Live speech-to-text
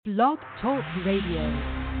Blog Talk Radio.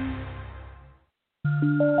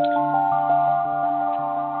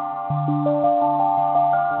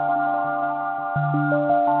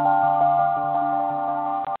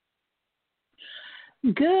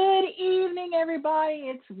 Good evening,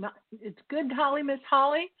 everybody. It's Good Holly, Miss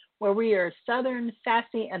Holly, where we are Southern,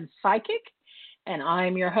 sassy, and psychic. And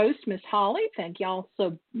I'm your host, Miss Holly. Thank y'all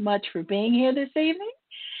so much for being here this evening.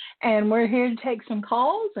 And we're here to take some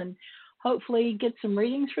calls and hopefully get some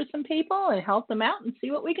readings for some people and help them out and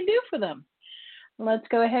see what we can do for them. Let's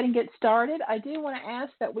go ahead and get started. I do want to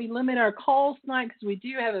ask that we limit our calls tonight because we do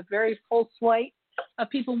have a very full slate of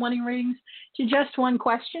people wanting readings to just one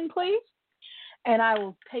question, please. And I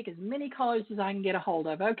will take as many callers as I can get a hold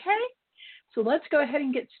of, okay? So let's go ahead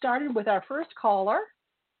and get started with our first caller.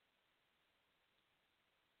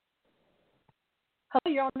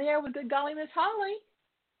 Hello, you're on the air with Good Golly, Miss Holly.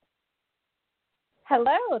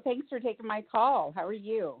 Hello, thanks for taking my call. How are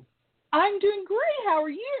you? I'm doing great. How are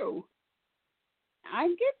you?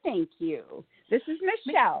 I'm good, thank you. This is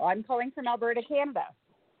Michelle. I'm calling from Alberta, Canada.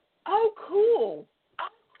 Oh, cool.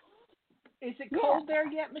 Is it cold there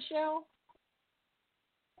yet, Michelle?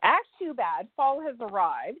 Too bad. Fall has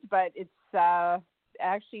arrived, but it's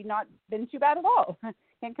actually not been too bad at all.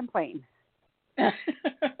 Can't complain.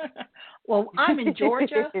 Well, I'm in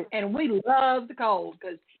Georgia, and we love the cold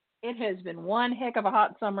because it has been one heck of a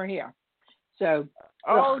hot summer here. So,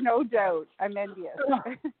 no doubt. I'm envious.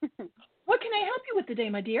 What can I help you with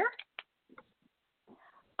today, my dear?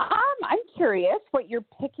 I'm curious what you're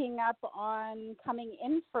picking up on coming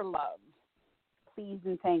in for love. Please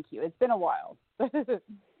and thank you. It's been a while.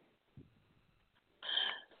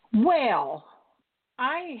 Well,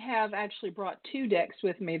 I have actually brought two decks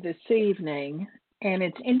with me this evening, and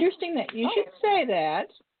it's interesting that you should say that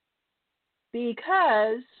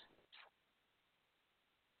because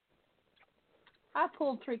I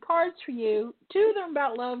pulled three cards for you. Two of them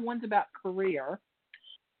about love, one's about career.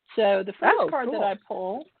 So the first card that I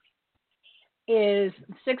pull is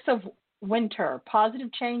Six of Winter.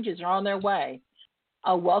 Positive changes are on their way.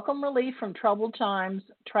 A welcome relief from troubled times,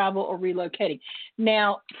 travel, or relocating.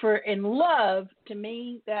 Now, for in love, to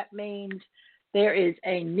me, that means there is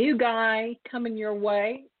a new guy coming your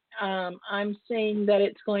way. I'm seeing that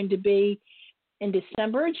it's going to be in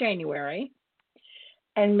December or January.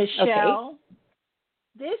 And Michelle,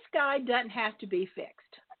 this guy doesn't have to be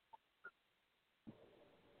fixed.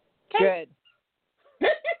 Okay? Good.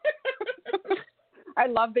 I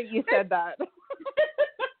love that you said that.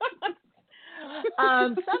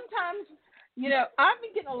 Sometimes, I've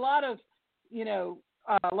been getting a lot of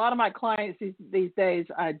my clients these days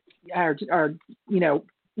are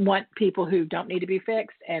want people who don't need to be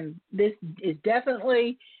fixed, and this is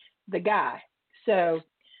definitely the guy. So,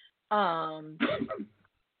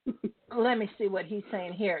 let me see what he's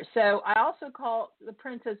saying here. So I also call the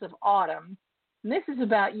Princess of Autumn. And this is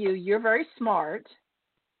about you. You're very smart,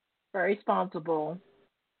 very responsible.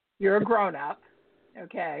 You're a grown-up,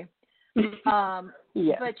 okay?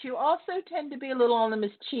 But you also tend to be a little on the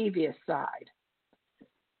mischievous side.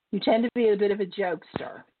 You tend to be a bit of a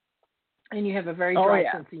jokester, and you have a very dry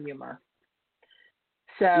sense of humor.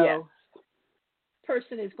 So,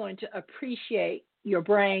 person is going to appreciate your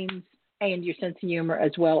brains and your sense of humor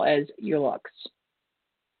as well as your looks.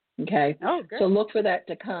 Okay? Oh, good. So look for that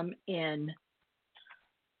to come in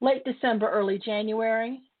late December, early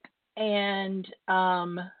January. And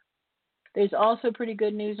there's also pretty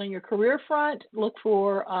good news on your career front. Look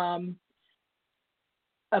for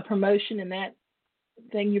a promotion in that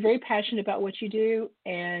thing. You're very passionate about what you do,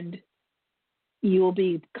 and you will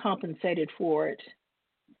be compensated for it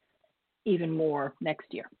even more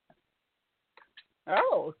next year.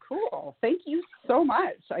 Oh, cool. Thank you so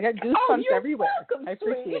much. I got goosebumps everywhere. Welcome, I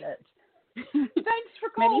appreciate it. Thanks for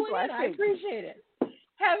calling in. I appreciate it.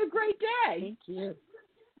 Have a great day. Thank you.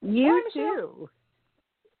 You too.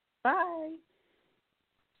 Bye.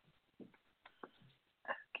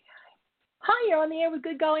 Okay. Hi, you're on the air with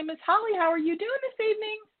Good Golly, Miss Holly. How are you doing this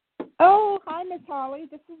evening? Oh, hi, Miss Holly.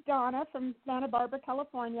 This is Donna from Santa Barbara,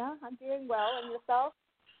 California. I'm doing well. And yourself?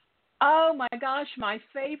 Oh, my gosh. My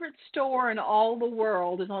favorite store in all the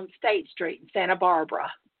world is on State Street in Santa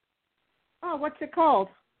Barbara. Oh, what's it called?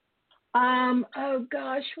 Oh,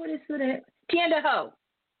 gosh. What is it? Tienda Ho.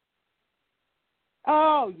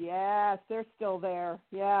 Oh, yes. They're still there.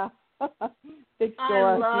 Yeah. Big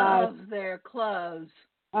store. I love their clothes.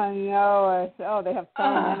 I know. Oh, they have so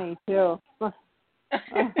many, too. But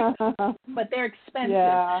they're expensive.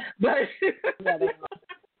 Yeah. But, yeah, they are.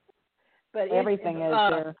 But everything is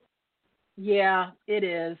there. Yeah, it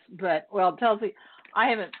is. But, well, it tells me,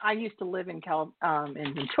 I used to live in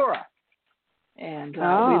Ventura. and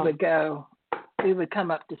Oh. we would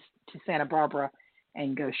come up to Santa Barbara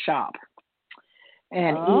and go shop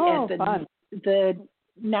and Oh, eat at fun. the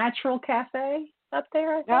Natural Cafe up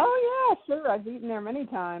there, I think. Oh, yeah, sure. I've eaten there many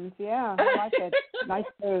times. Yeah, I like it. Nice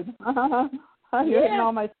food. You're hitting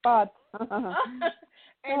all my spots.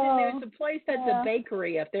 And then there's a place that's a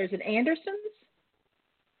bakery up there's an Anderson's.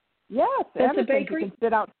 Yes, That's a Anderson's. bakery. You can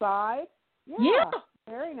sit outside. Yeah.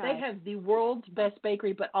 Very nice. They have the world's best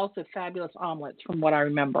bakery, but also fabulous omelets, from what I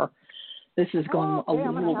remember. This is going a okay,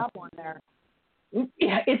 I'm little. going to have one there.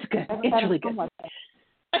 Yeah, it's good. It's really good.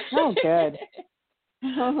 Oh, good.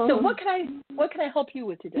 So what can I help you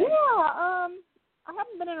with today? Yeah, I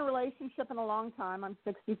haven't been in a relationship in a long time. I'm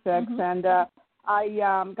 66, and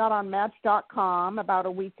I got on Match.com about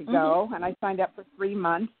a week ago, and I signed up for 3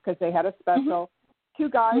 months because they had a special. 2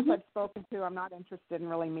 guys I've spoken to. I'm not interested in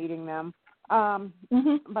really meeting them.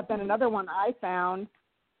 But then another one I found,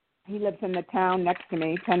 he lives in the town next to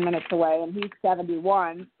me, 10 minutes away, and he's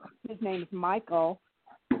 71. His name's Michael,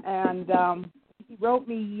 and he wrote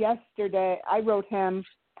me yesterday. I wrote him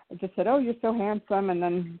and just said, "Oh, you're so handsome," and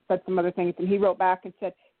then said some other things. And he wrote back and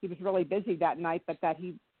said he was really busy that night, but that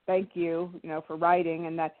he thank you, for writing,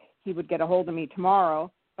 and that he would get a hold of me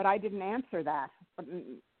tomorrow. But I didn't answer that. But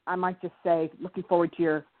I might just say, looking forward to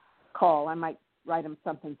your call. I might write him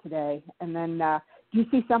something today. And then do you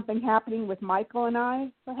see something happening with Michael and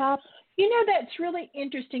I, perhaps? That's really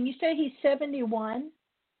interesting. You say he's 71?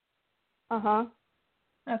 Uh-huh.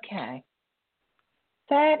 Okay.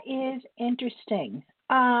 That is interesting.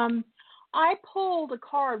 I pulled a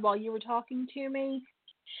card while you were talking to me,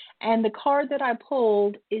 and the card that I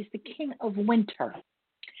pulled is the King of Winter.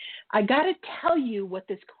 I got to tell you what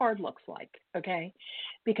this card looks like, okay?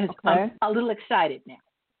 Because I'm a little excited now.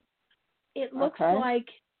 It looks like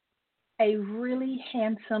a really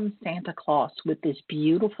handsome Santa Claus with this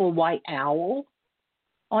beautiful white owl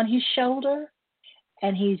on his shoulder,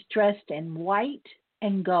 and he's dressed in white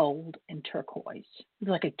and gold and turquoise. He's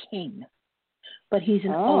like a king, but he's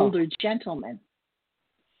an older gentleman.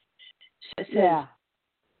 So it says,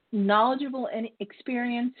 knowledgeable and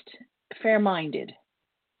experienced, fair-minded.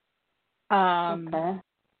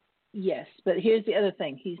 Yes, but here's the other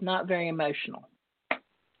thing. He's not very emotional.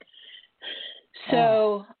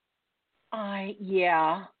 So,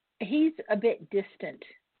 he's a bit distant.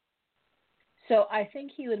 So I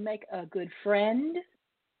think he would make a good friend,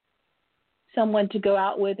 someone to go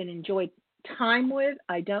out with and enjoy time with.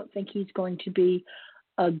 I don't think he's going to be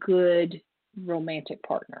a good romantic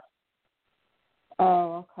partner.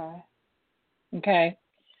 Oh, okay. Okay.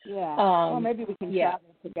 Yeah. Well, maybe we can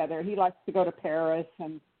travel together. He likes to go to Paris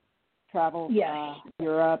and travel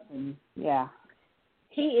Europe, and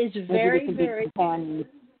he is very he's very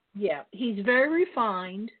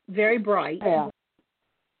refined, very bright.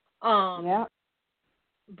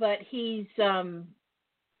 But he's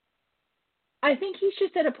I think he's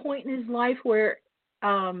just at a point in his life where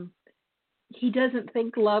he doesn't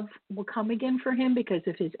think love will come again for him because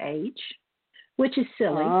of his age, which is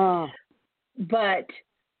silly. But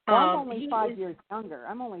I'm only 5 years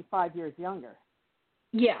younger.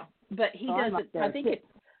 Yeah, but he doesn't. I think it.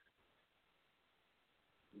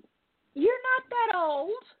 You're not that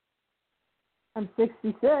old. I'm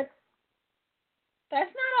 66.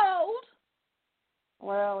 That's not old.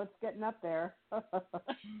 Well, it's getting up there.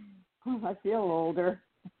 I feel older.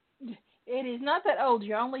 It is not that old.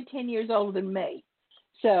 You're only 10 years older than me.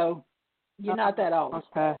 So you're not that old.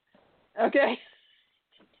 Okay?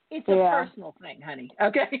 It's a personal thing, honey.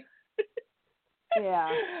 Okay?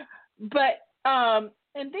 But, and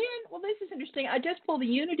then, this is interesting. I just pulled the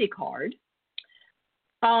Unity card.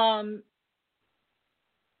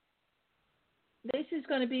 This is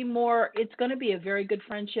going to be it's going to be a very good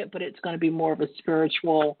friendship, but it's going to be more of a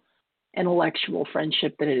spiritual, intellectual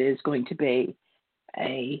friendship than it is going to be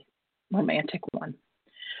a romantic one.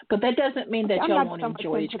 But that doesn't mean that y'all won't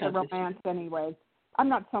enjoy each other. I'm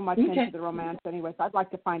not so much into the romance anyways. I'd like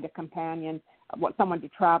to find a companion, someone to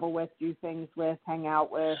travel with, do things with, hang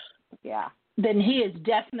out with. Yeah. Then he is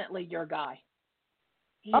definitely your guy.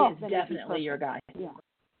 He is definitely your guy.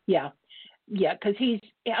 Yeah, because he's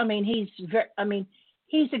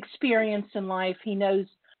experienced in life. He knows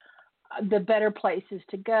the better places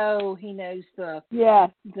to go. He knows the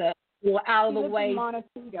out of the way.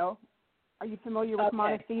 Montecito. Are you familiar with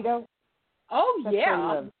Montecito? Oh, that's where he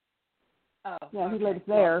lives. Oh, yeah, he lives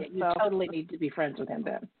there. Well, you totally need to be friends with him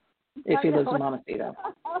then, if he lives in Montecito.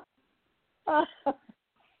 You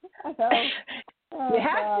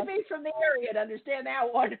have to be from the area to understand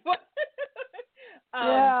that one.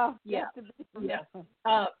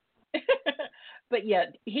 but yeah,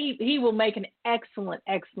 he will make an excellent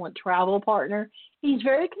travel partner. He's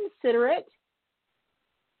very considerate.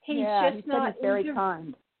 He's just not he's very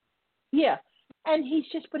kind. Yeah, and he's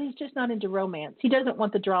just not into romance. He doesn't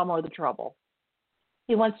want the drama or the trouble.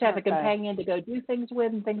 He wants to have a companion to go do things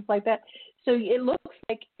with and things like that. So it looks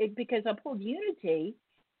like it, because I pulled Unity,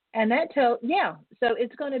 and that so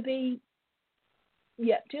it's going to be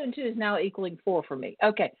 2 and 2 is now equaling 4 for me.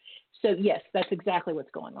 Okay, so yes, that's exactly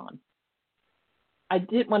what's going on. I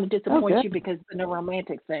didn't want to disappoint you because of the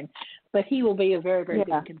romantic thing, but he will be a very, very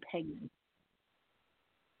good companion.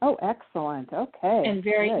 Oh, excellent. Okay. And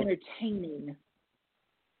very entertaining.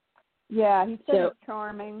 Yeah, he's so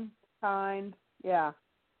charming, kind. Yeah.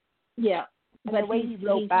 Yeah. And the way he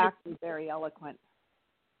wrote back was very eloquent.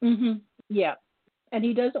 Mhm. Yeah. And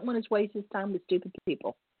he doesn't want to waste his time with stupid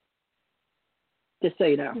people. Just so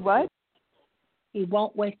you know. What? He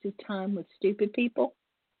won't waste his time with stupid people.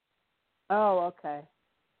 Oh, okay.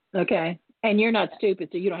 Okay. And you're not stupid,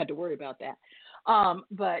 so you don't have to worry about that.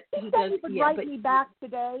 But he does. He would write me back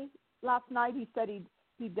today. Last night he said he'd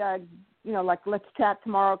like, let's chat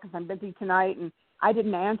tomorrow because I'm busy tonight, and I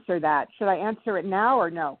didn't answer that. Should I answer it now or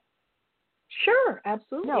no? Sure,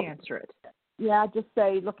 absolutely answer it. Yeah, just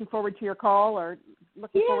say looking forward to your call or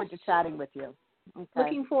looking forward to chatting with you. Okay.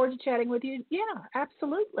 Looking forward to chatting with you. Yeah,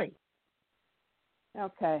 absolutely.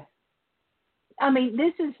 Okay. I mean,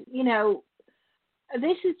 this is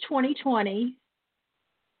 2020,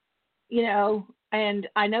 and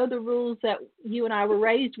I know the rules that you and I were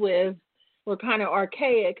raised with were kind of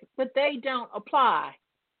archaic, but they don't apply.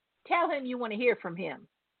 Tell him you want to hear from him.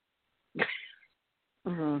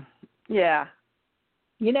 Mhm. Yeah.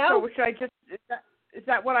 So should I just is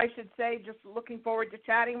that what I should say? Just looking forward to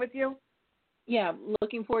chatting with you? Yeah,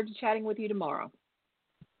 looking forward to chatting with you tomorrow.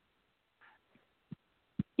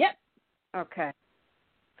 Yep. Okay.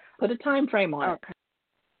 Put a time frame on it. Okay.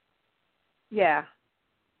 Yeah.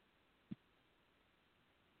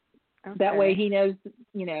 Okay. That way he knows,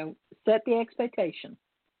 set the expectation.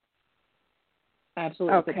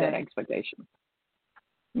 Absolutely set that expectation.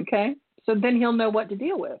 Okay? So then he'll know what to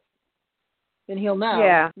deal with. Then he'll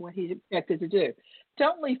know what he's expected to do.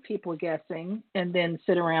 Don't leave people guessing and then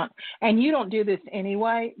sit around. And you don't do this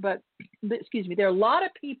anyway, but excuse me, there are a lot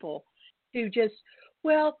of people who just,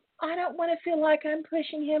 I don't want to feel like I'm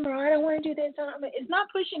pushing him, or I don't want to do this. It's not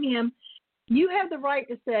pushing him. You have the right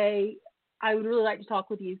to say, I would really like to talk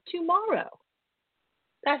with you tomorrow.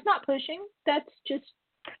 That's not pushing. That's just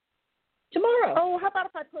tomorrow. Oh, how about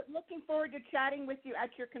if I put looking forward to chatting with you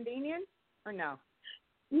at your convenience, or no?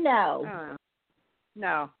 No.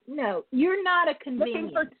 No, you're not a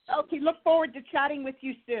convenience. Look forward to chatting with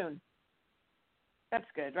you soon. That's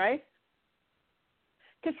good, right?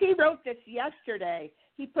 Because he wrote this yesterday.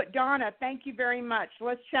 He put, Donna, thank you very much.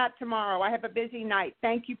 Let's chat tomorrow. I have a busy night.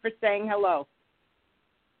 Thank you for saying hello.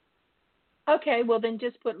 Okay, well then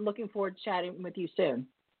just put looking forward to chatting with you soon.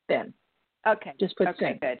 Then. Okay. Just put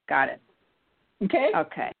soon. Good. Got it. Okay?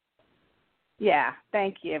 Okay. Yeah,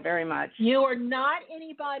 thank you very much. You are not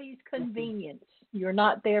anybody's convenience. You're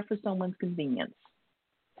not there for someone's convenience.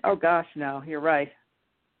 Oh, gosh, no. You're right.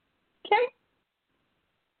 Okay?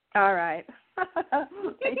 All right.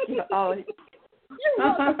 Thank you, Ollie. You're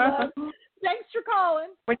welcome, love. Thanks for calling.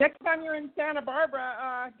 Well, next time you're in Santa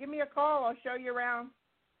Barbara, give me a call. I'll show you around.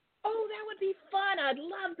 Oh, that would be fun. I'd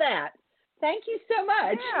love that. Thank you so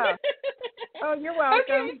much. Yeah. Oh, you're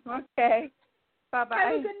welcome. Okay. Bye-bye.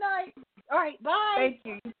 Have a good night. All right, bye. Thank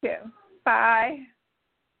you. You too. Bye.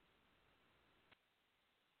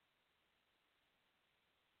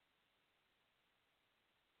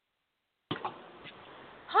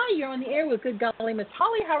 Hi, you're on the air with Good Golly Miss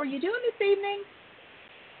Holly. How are you doing this evening?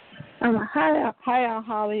 Hi,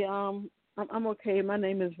 Holly. I'm okay. My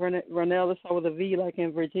name is Vernell. It's with a V, like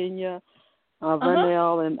in Virginia.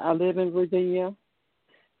 Vernell, and I live in Virginia.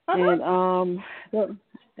 And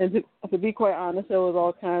to be quite honest, there was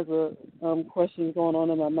all kinds of questions going on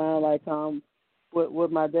in my mind, like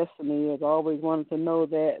what my destiny is. I always wanted to know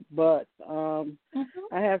that, but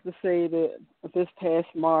I have to say that this past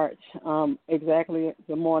March, exactly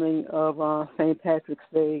the morning of St. Patrick's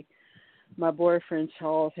Day, my boyfriend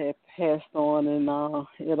Charles had passed on, and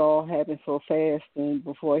it all happened so fast. And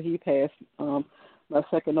before he passed, my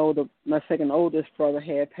second oldest brother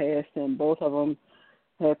had passed, and both of them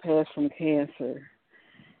had passed from cancer.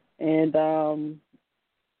 And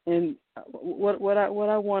what I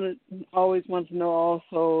always wanted to know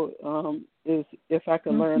also is if I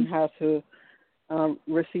could learn how to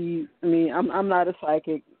receive. I mean, I'm not a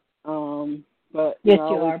psychic, but yes, I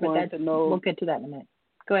you always are. But wanted to know. We'll get to that in a minute.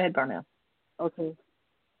 Go ahead, Barnell. Okay.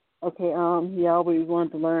 Okay, I always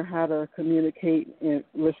wanted to learn how to communicate and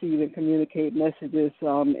receive and communicate messages,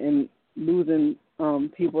 and losing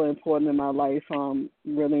people important in my life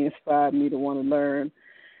really inspired me to want to learn.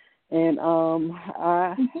 And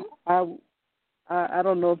I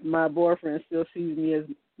don't know if my boyfriend still sees me as,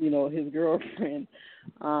 his girlfriend,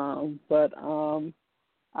 but I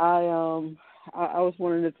was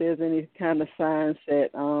wondering if there's any kind of signs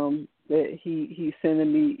that that he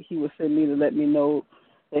would send me to let me know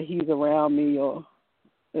that he's around me, or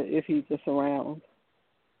if he's just around.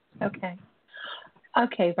 Okay.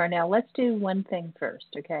 Okay, Vernell, let's do one thing first,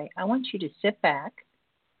 okay? I want you to sit back,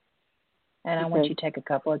 and I want you to take a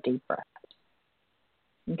couple of deep breaths.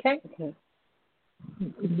 Okay? Okay.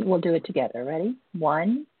 We'll do it together. Ready?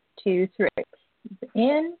 1, 2, 3.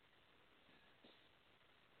 In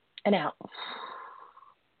and out.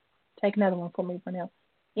 Take another one for me, Vernell.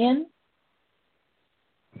 In.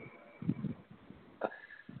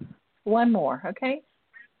 One more, okay?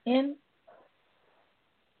 In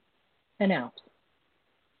and out.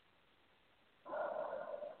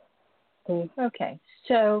 Okay,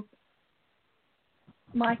 so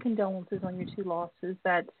my condolences on your 2 losses.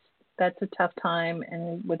 That's a tough time,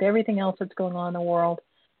 and with everything else that's going on in the world,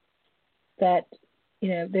 that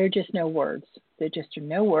there are just no words. There just are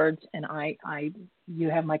no words, and you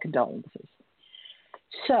have my condolences.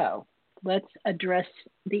 So let's address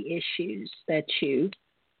the issues that you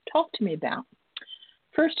talked to me about.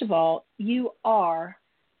 First of all, you are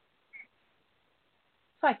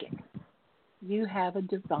psychic. You have a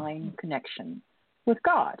divine connection with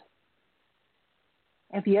God.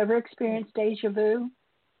 Have you ever experienced deja vu?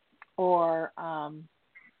 Or,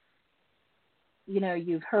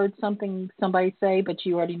 you've heard somebody say, but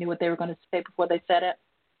you already knew what they were going to say before they said it?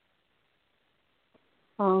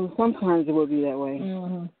 Sometimes it will be that way.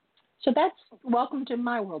 Mm-hmm. So welcome to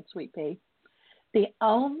my world, sweet pea. The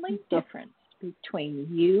only difference between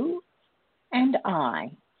you and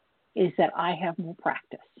I is that I have more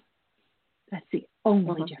practice. That's the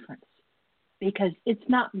only difference. Because it's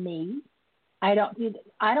not me. I don't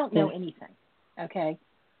know anything. Okay?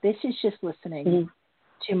 This is just listening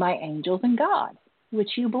to my angels and God,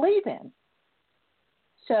 which you believe in.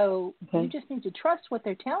 So you just need to trust what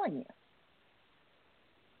they're telling you.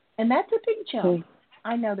 And that's a big jump.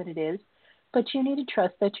 I know that it is, but you need to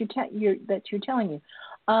trust that you're telling you.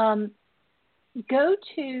 Go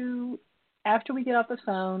to, after we get off the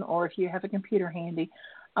phone, or if you have a computer handy,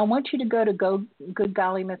 I want you to go to Good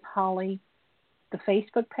Golly Miss Holly, the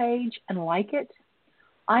Facebook page, and like it.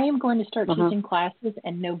 I am going to start teaching classes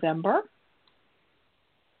in November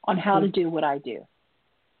on how to do what I do.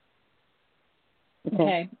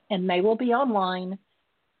 Okay? And they will be online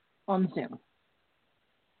on Zoom.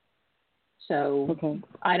 So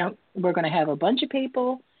we're going to have a bunch of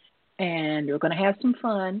people, and we're going to have some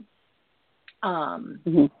fun.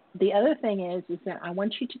 The other thing is that I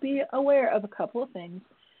want you to be aware of a couple of things.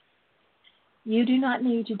 You do not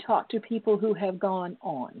need to talk to people who have gone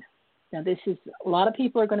on. Now, a lot of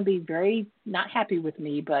people are going to be very not happy with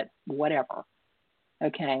me, but whatever.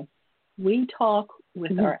 Okay? We talk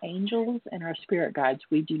with our angels and our spirit guides.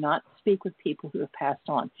 We do not speak with people who have passed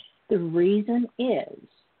on. The reason is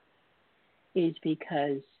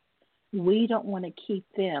because we don't want to keep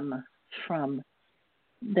them from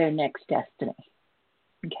their next destiny.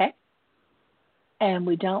 Okay? And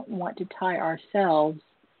we don't want to tie ourselves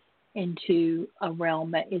into a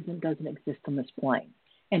realm that doesn't exist on this plane,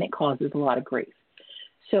 and it causes a lot of grief.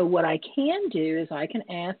 So what I can do is I can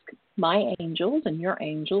ask my angels and your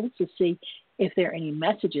angels to see if there are any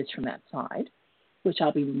messages from that side, which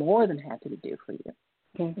I'll be more than happy to do for you.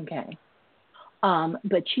 Okay.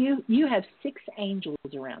 But you have 6 angels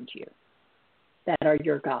around you that are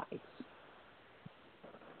your guides.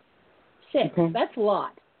 6. That's a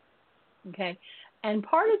lot. Okay. And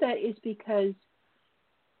part of that is because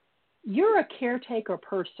you're a caretaker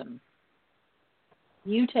person.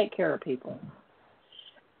 You take care of people.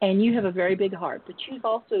 And you have a very big heart. But you've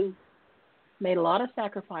also made a lot of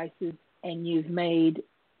sacrifices, and you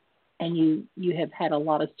have had a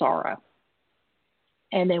lot of sorrow.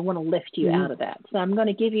 And they want to lift you out of that. So I'm going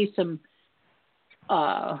to give you some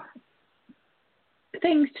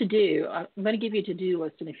things to do. I'm going to give you a to-do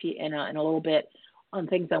list in a little bit on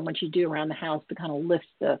things I want you to do around the house to kind of lift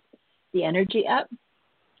the energy up.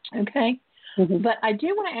 Okay? But I do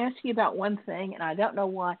want to ask you about one thing, and I don't know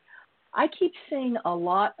why. I keep seeing a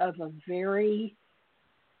lot of a very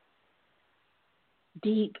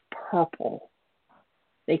deep purple.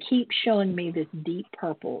 They keep showing me this deep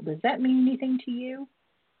purple. Does that mean anything to you?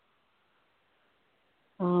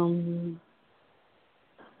 I'm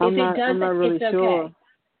not really sure.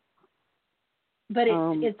 But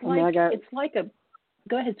it's like it's like a.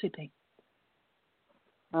 Go ahead, Sweet Pea.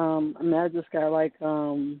 I just got like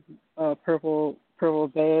a purple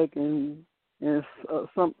bag and it's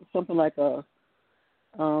something like a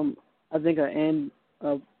I think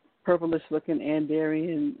a purplish looking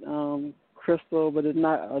Andarian crystal, but it's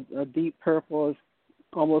not a deep purple. It's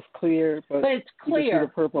almost clear, but it's clear, you can see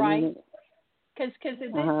the purple right? Because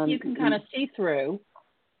you can kind of see through,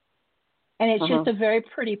 and it's just a very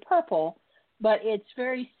pretty purple. But it's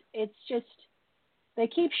just they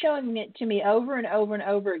keep showing it to me over and over and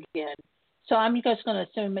over again. So I'm just going to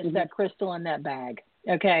assume it's that crystal in that bag,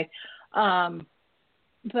 okay? No,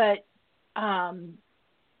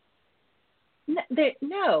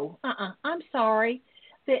 I'm sorry.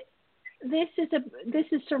 This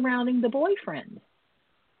is surrounding the boyfriend.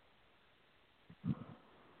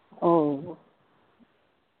 Oh.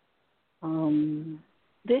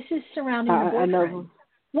 This is surrounding the boyfriend. I know.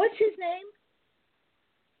 What's his name?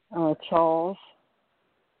 Charles.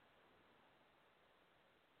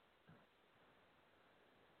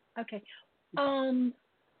 Okay. Oh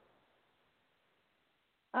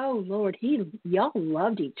Lord, y'all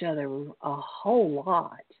loved each other a whole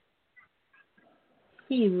lot.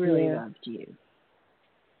 He really loved you.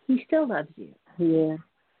 He still loves you. Yeah.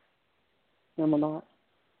 Him a lot.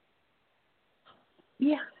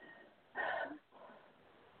 Yeah.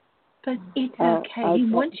 But it's okay. He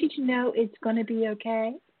wants you to know it's going to be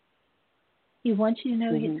okay. He wants you to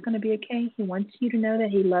know it's going to be okay. He wants you to know that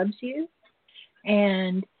he loves you,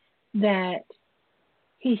 and that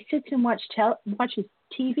he sits and watches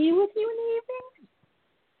TV with you in the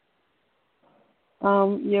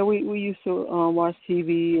evening. Yeah, we used to watch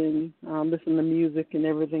TV and listen to music and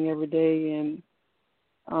everything every day, and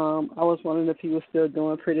I was wondering if he was still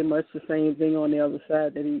doing pretty much the same thing on the other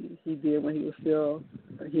side that he did when he was still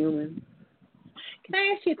a human. Can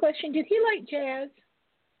I ask you a question? Did he like jazz?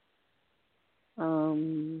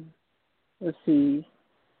 Let's see.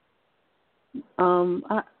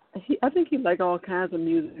 I think he liked all kinds of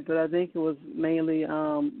music, but I think it was mainly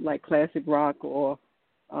like classic rock or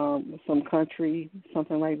some country,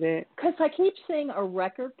 something like that. Because I keep seeing a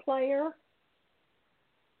record player.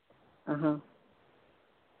 So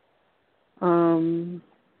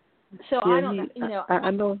yeah, I don't know. I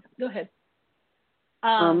know. Go ahead.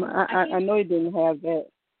 I know he didn't have that.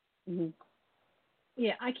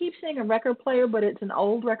 Yeah, I keep seeing a record player, but it's an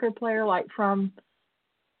old record player, like from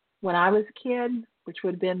when I was a kid, which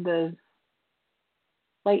would have been the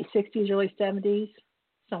late 60s, early 70s,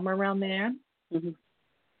 somewhere around there.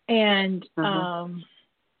 And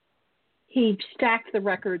he stacked the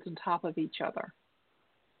records on top of each other.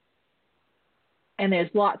 And there's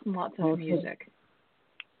lots and lots of music.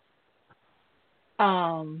 But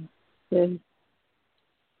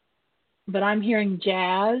I'm hearing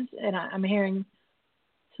jazz, and I'm hearing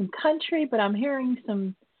some country, but I'm hearing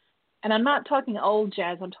some, and I'm not talking old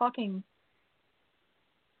jazz, I'm talking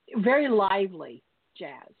very lively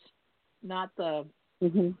jazz, not the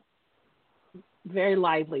very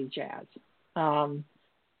lively jazz.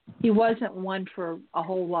 He wasn't one for a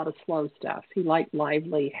whole lot of slow stuff. He liked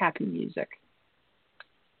lively, happy music.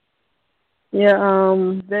 Yeah,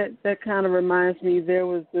 that kind of reminds me. There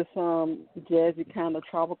was this jazzy kind of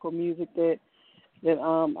tropical music that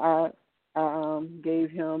I gave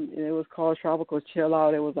him, and it was called Tropical Chill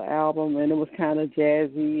Out. It was an album, and it was kind of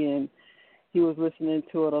jazzy, and he was listening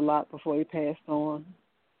to it a lot before he passed on.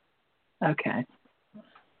 Okay.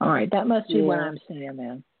 All right, that must be what I'm saying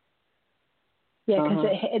then. Yeah, because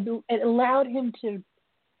it allowed him to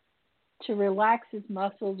relax his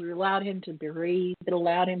muscles, it allowed him to breathe, it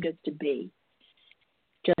allowed him just to be.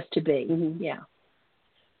 Yeah.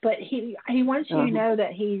 But he wants you to know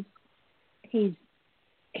that he's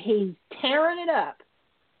tearing it up.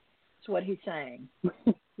 That's what he's saying.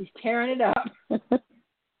 He's tearing it up.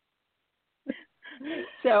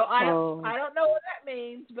 So I don't know what that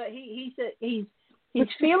means, but he said he's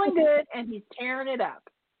feeling good and he's tearing it up.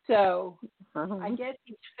 So I guess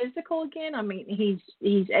he's physical again. I mean,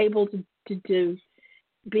 he's able to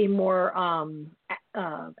be more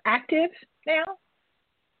active now.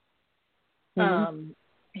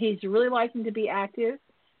 He's really liking to be active,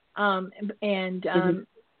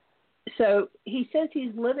 so he says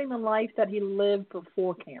he's living the life that he lived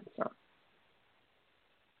before cancer.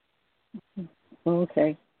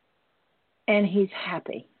 Okay. And he's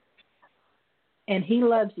happy. And he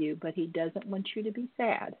loves you, but he doesn't want you to be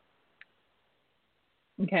sad.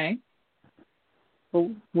 Okay?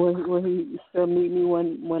 Will he still meet me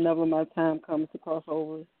whenever my time comes to cross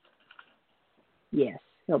over? Yes.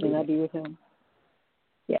 Can I be with him?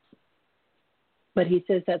 Yes. But he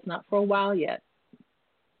says that's not for a while yet.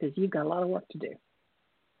 because you've got a lot of work to do.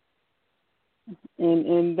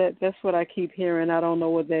 And that's what I keep hearing. I don't know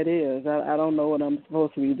what that is. I don't know what I'm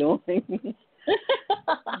supposed to be doing.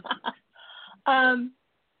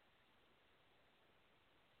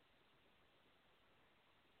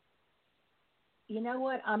 You know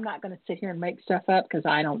what? I'm not going to sit here and make stuff up because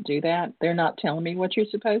I don't do that. They're not telling me what you're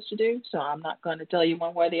supposed to do, so I'm not going to tell you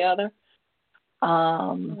one way or the other.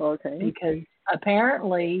 Okay. Because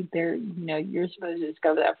apparently you're supposed to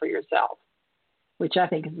discover that for yourself, which I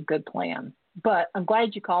think is a good plan. But I'm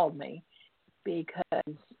glad you called me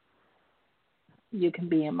because you can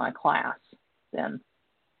be in my class then,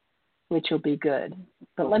 which will be good.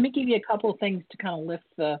 But let me give you a couple of things to kind of lift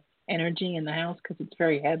the energy in the house because it's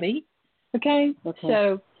very heavy. Okay?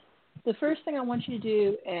 So the first thing I want you to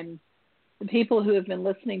do, and the people who have been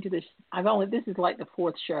listening to this, this is like the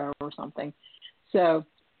fourth show or something. So,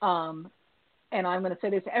 and I'm going to say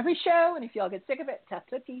this every show, and if y'all get sick of it, tough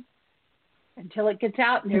cookie until it gets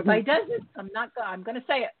out and everybody does it. I'm going to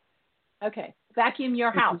say it. Okay. Vacuum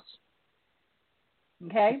your house.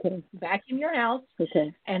 Okay? Vacuum your house.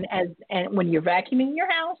 Okay. And when you're vacuuming your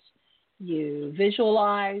house, you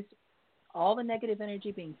visualize all the negative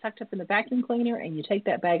energy being sucked up in the vacuum cleaner, and you take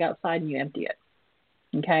that bag outside and you empty it.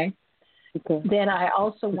 Okay? Then I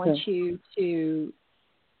also want you to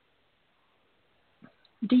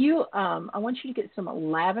I want you to get some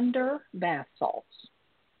lavender bath salts.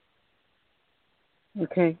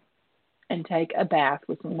 Okay. And take a bath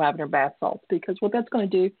with some lavender bath salts, because what that's going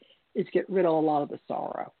to do is get rid of a lot of the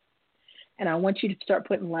sorrow. And I want you to start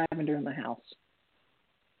putting lavender in the house.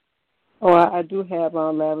 Oh, I do have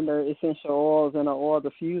lavender essential oils and an oil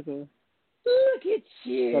diffuser. Look at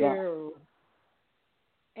you.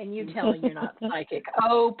 And you telling you're not psychic.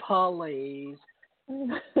 Oh, please.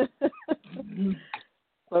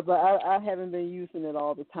 But I haven't been using it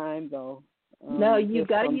all the time, though. No, you've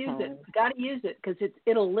got to use it. You've got to use it because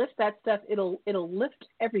it'll lift that stuff. It'll lift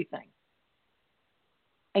everything.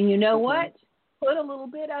 And you know what? Put a little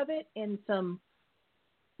bit of it in some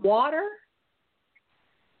water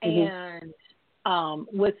and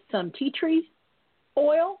with some tea tree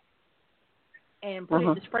oil, and put it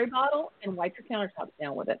in a spray bottle and wipe your countertops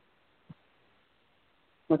down with it.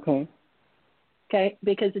 Okay. Okay,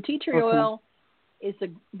 because the tea tree oil is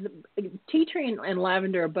the tea tree and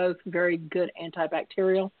lavender are both very good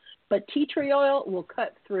antibacterial, but tea tree oil will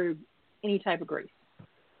cut through any type of grease.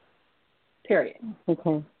 Period. Okay.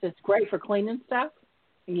 So it's great for cleaning stuff,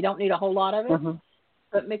 and you don't need a whole lot of it.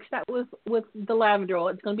 But mix that with the lavender oil.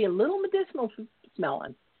 It's going to be a little medicinal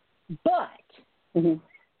smelling, but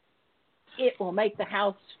it will make the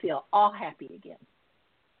house feel all happy again.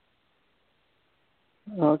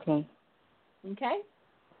 Okay. Okay.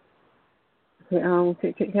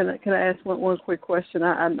 Can I ask one quick question?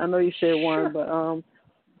 I know you said one, but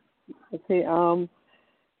do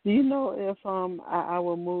you know if I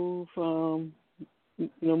will move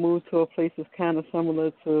move to a place that's kind of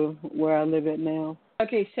similar to where I live at now?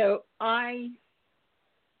 Okay, so I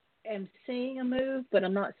am seeing a move, but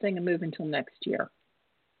I'm not seeing a move until next year.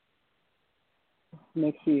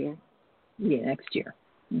 Next year? Yeah, next year.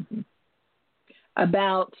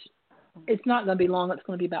 It's not going to be long. It's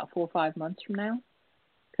going to be about 4 or 5 months from now.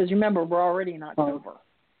 Because remember, we're already in October.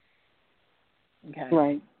 Okay.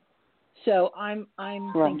 Right. So I'm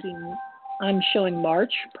thinking, I'm showing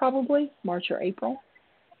March probably, March or April.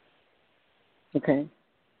 Okay.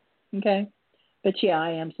 Okay. But yeah, I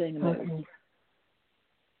am seeing a move. Okay.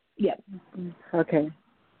 Yep. Okay.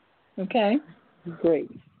 Okay. Great.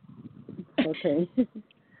 Okay.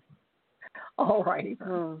 All righty.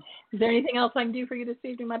 Is there anything else I can do for you this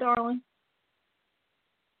evening, my darling?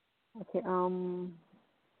 Okay. One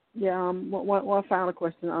final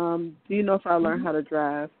question. Do you know if I learn how to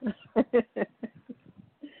drive?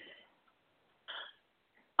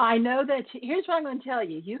 I know that. Here's what I'm going to tell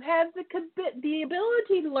you. You have the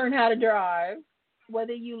ability to learn how to drive.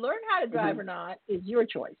 Whether you learn how to drive or not is your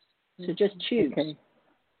choice. So just choose.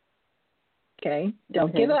 Okay.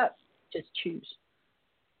 Don't give up. Just choose.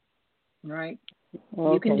 All right.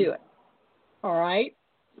 You can do it. All right.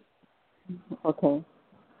 Okay.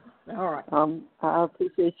 All right. I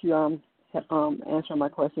appreciate you answering my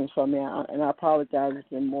questions for me, and I apologize. It's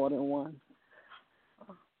been more than one.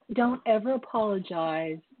 Don't ever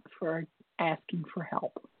apologize for asking for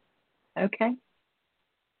help. Okay?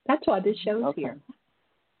 That's why this show is here.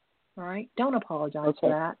 All right? Don't apologize for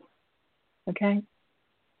that. Okay?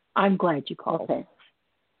 I'm glad you called. Okay.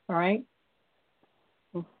 All right?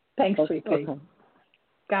 Thanks, sweet pea.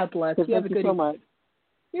 God bless. You have a good evening. Thank you so much.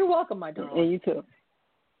 You're welcome, my darling. And you too.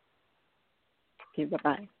 Okay,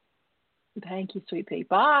 bye-bye. Thank you, sweet pea.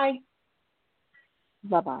 Bye.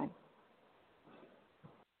 Bye-bye.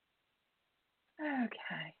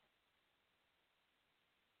 Okay.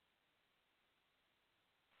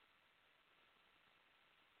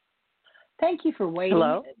 Thank you for waiting.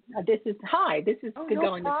 Hello? This is Good no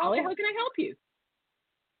Going, Miss Holly. problem. How can I help you?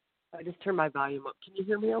 I just turned my volume up. Can you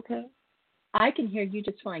hear me okay? I can hear you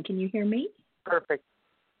just fine. Can you hear me? Perfect.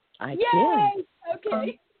 I Yay! can.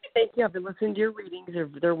 Okay. Thank you. I've been listening to your readings.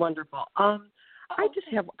 They're wonderful. I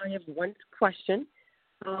have one question.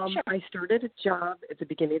 Sure. I started a job at the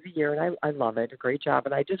beginning of the year, and I love it, a great job,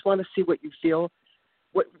 and I just want to see what you feel,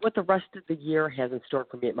 what the rest of the year has in store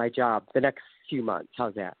for me at my job, the next few months.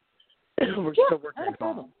 How's that? We're still working no on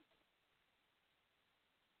problem.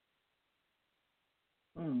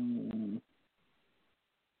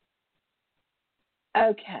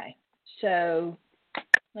 Okay, so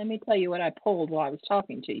let me tell you what I pulled while I was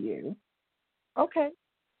talking to you. Okay.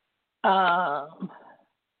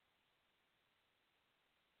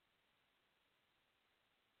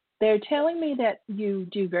 They're telling me that you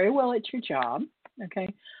do very well at your job. Okay,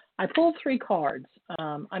 I pulled 3 cards.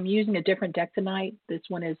 I'm using a different deck tonight. This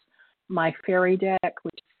one is my fairy deck,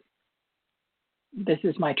 which this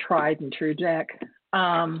is my tried and true deck.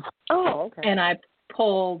 Okay. And I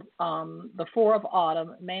pulled the 4 of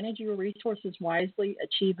Autumn. Manage your resources wisely,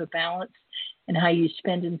 achieve a balance in how you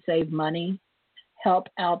spend and save money, help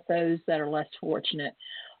out those that are less fortunate.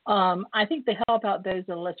 I think to help out those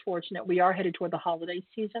that are less fortunate, we are headed toward the holiday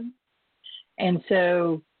season. And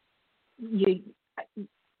so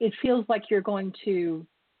it feels like you're going to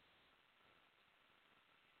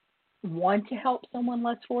want to help someone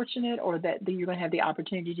less fortunate, or that you're going to have the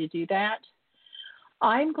opportunity to do that.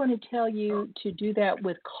 I'm going to tell you to do that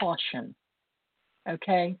with caution,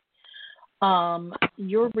 okay?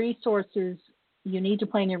 Your resources, you need to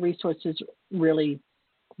plan your resources really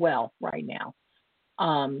well right now.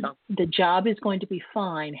 The job is going to be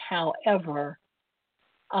fine. However,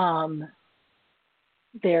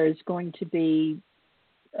 there's going to be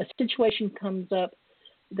a situation comes up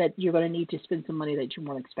that you're going to need to spend some money that you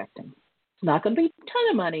weren't expecting. It's not going to be a ton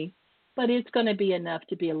of money, but it's going to be enough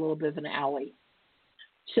to be a little bit of an outie.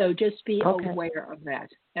 So just be aware of that,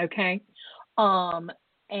 okay?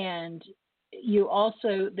 And you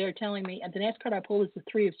also, they're telling me, and the next card I pulled is the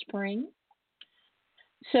 3 of Spring.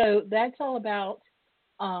 So that's all about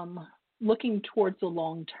looking towards the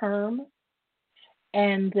long term,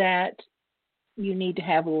 and that you need to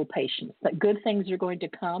have a little patience, that good things are going to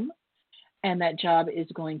come, and that job is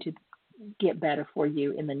going to get better for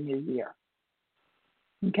you in the new year.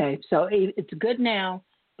 Okay, so it's good now,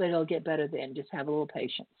 but it'll get better then. Just have a little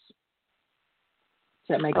patience. Does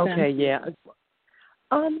that make sense? Okay, yeah.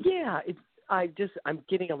 Yeah, I'm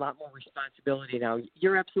getting a lot more responsibility now.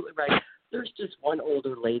 You're absolutely right. There's just one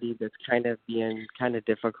older lady that's kind of being kind of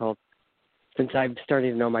difficult since I'm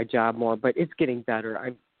starting to know my job more, but it's getting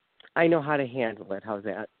better. I know how to handle it. How's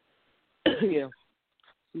that? You know,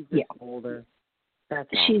 she's just older. That's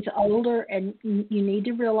all. She's older, and you need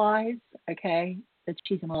to realize, okay, that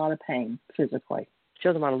she's in a lot of pain physically. She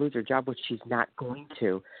doesn't want to lose her job, which she's not going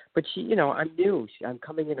to. But she, you know, I'm new. I'm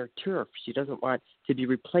coming in her turf. She doesn't want to be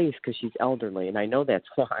replaced because she's elderly, and I know that's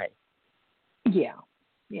why. Yeah.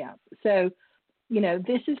 So, you know,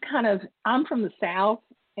 this is kind of, I'm from the South,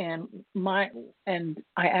 and I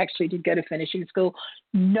actually did go to finishing school.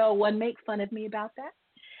 No one make fun of me about that.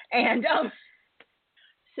 And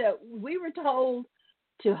so we were told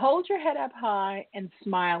to hold your head up high and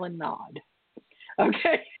smile and nod.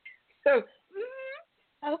 Okay. So,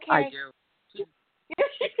 okay. I do. She's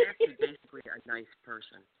actually basically a nice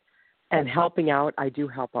person. And helping out, I do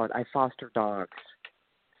help out. I foster dogs.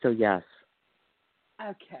 So, yes.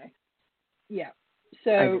 Okay. Yeah.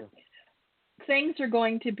 So things are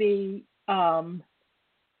going to be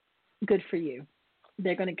good for you.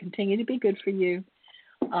 They're going to continue to be good for you.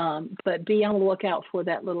 But be on the lookout for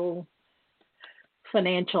that little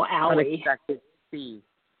financial outie. Unexpected fee.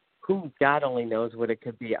 Who God only knows what it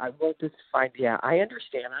could be. I will just find, I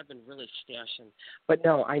understand. I've been really stashing. But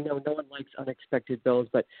no, I know no one likes unexpected bills,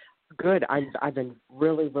 but good. I've been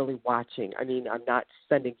really, really watching. I mean, I'm not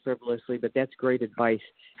spending frivolously, but that's great advice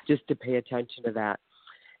just to pay attention to that.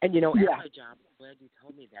 And, you know, at my job, I'm glad you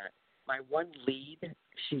told me that. My one lead,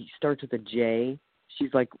 she starts with a J.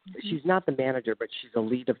 She's like, she's not the manager, but she's a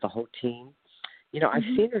lead of the whole team. You know, I've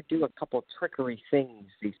seen her do a couple trickery things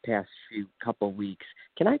these past couple of weeks.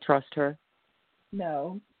 Can I trust her?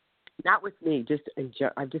 No. Not with me. I'm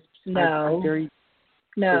very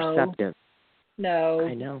perceptive. No.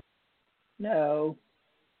 I know. No.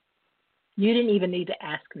 You didn't even need to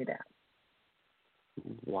ask me that.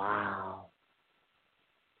 Wow.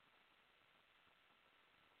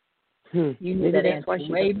 You knew Maybe that that's answer why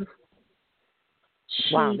she way doesn't. before.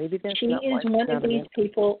 Wow, maybe that's She not why is she's one of not these an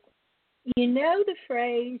people. You know the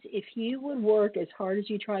phrase, if you would work as hard as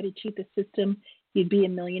you try to cheat the system, you'd be a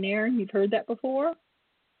millionaire. You've heard that before?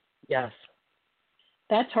 Yes.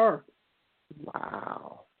 That's her.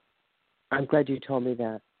 Wow. I'm glad you told me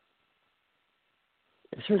that.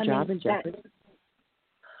 Is her job in jeopardy?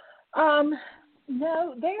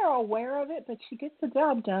 No, they are aware of it, but she gets the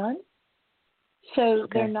job done. So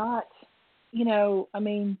they're not,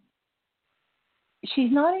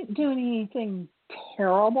 she's not doing anything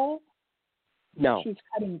terrible. No. She's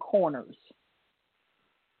cutting corners.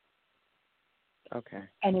 Okay.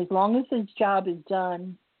 And as long as his job is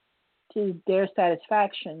done to their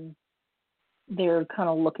satisfaction, they're kind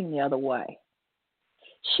of looking the other way.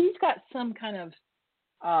 She's got some kind of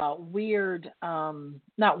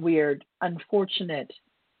unfortunate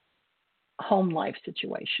home life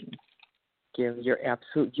situation. You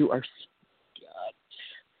are God.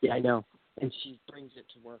 Yeah, I know. And she brings it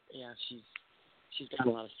to work. Yeah, she's got a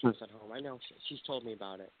lot of stress at home. I know. She's told me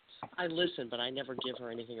about it. I listen, but I never give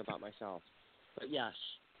her anything about myself. But yes,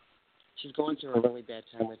 she's going through a really bad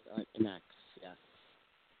time with an ex. Yes.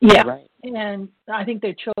 Yeah. Right. And I think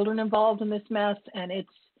there are children involved in this mess, and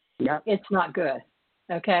it's not good.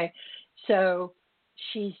 Okay. So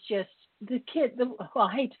she's just the kid.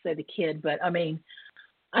 I hate to say the kid, but I mean,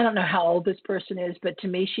 I don't know how old this person is, but to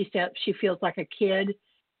me, she feels like a kid.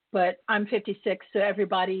 But I'm 56, so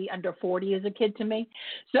everybody under 40 is a kid to me.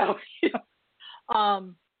 So,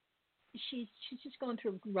 she's just going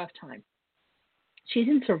through a rough time. She's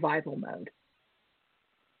in survival mode.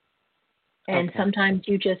 And sometimes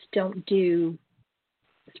you just don't do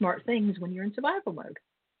smart things when you're in survival mode.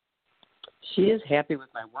 She is happy with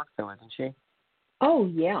my work, though, isn't she? Oh,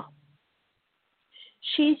 yeah.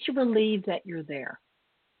 She's relieved that you're there.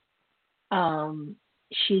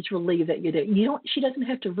 She's relieved that you're there. She doesn't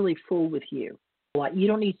have to really fool with you. You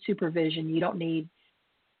don't need supervision. You don't need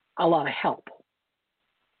a lot of help.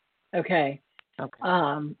 Okay.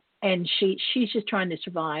 And she's just trying to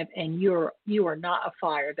survive, and you are not a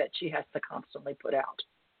fire that she has to constantly put out.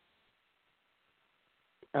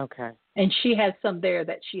 Okay. And she has some there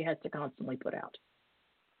that she has to constantly put out.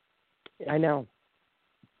 I know.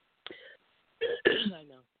 I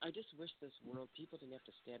know. I just wish this world, people didn't have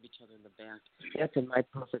to stab each other in the back. That's in my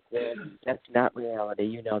perfect world. That's not reality.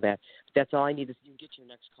 You know that. That's all I need is you can get your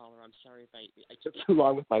next caller. I'm sorry if I took too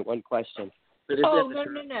long with my one question. But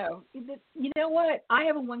No. You know what? I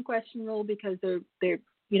have a one question rule because they're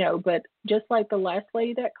but just like the last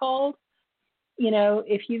lady that called,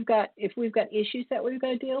 if we've got issues that we've got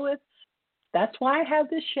to deal with, that's why I have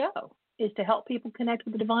this show, is to help people connect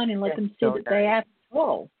with the divine and let them see that they have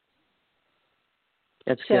control.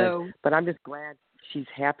 That's good. But I'm just glad she's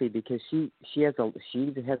happy because she has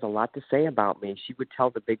a lot to say about me. She would tell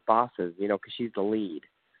the big bosses, because she's the lead.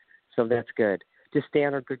 So that's good. Just stay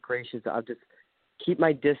on her good graces. I'll just keep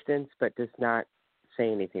my distance, but just not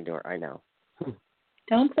say anything to her. I know.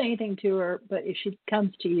 Don't say anything to her, but if she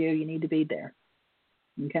comes to you, you need to be there.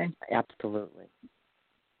 Okay? Absolutely.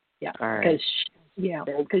 Yeah. All right.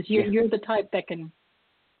 Because you're the type that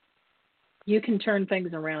you can turn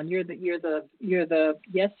things around. You're the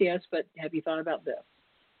yes, but have you thought about this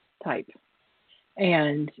type?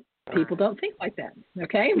 And people don't think like that.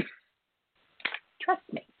 Okay? Trust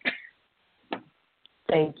me.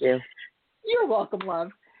 Thank you. You're welcome,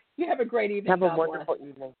 love. You have a great evening. Have a wonderful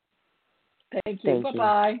evening. Thank you.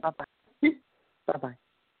 Bye-bye. Bye-bye. Bye-bye. Bye.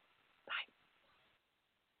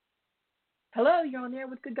 Hello, you're on there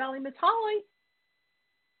with Good Golly Miss Holly.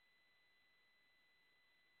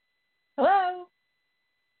 Hello?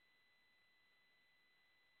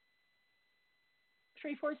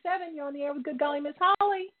 347, you're on the air with Good Golly Miss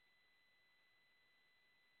Holly.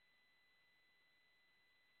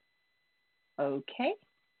 Okay.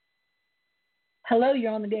 Hello,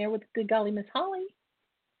 you're on the air with Good Golly Miss Holly.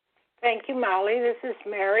 Thank you, Molly. This is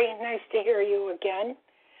Mary. Nice to hear you again.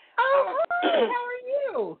 Oh, hi. How are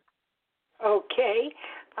you? Okay.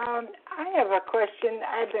 I have a question.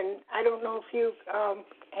 I don't know if you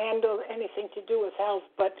handle anything to do with health,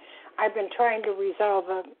 but I've been trying to resolve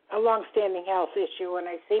a long-standing health issue, and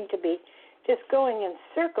I seem to be just going in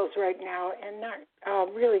circles right now and not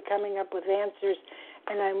really coming up with answers.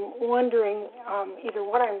 And I'm wondering either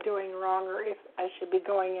what I'm doing wrong or if I should be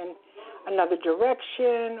going in another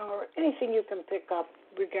direction or anything you can pick up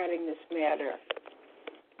regarding this matter.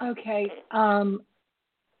 Okay.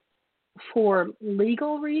 For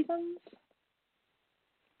legal reasons,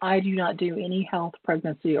 I do not do any health,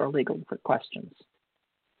 pregnancy, or legal questions.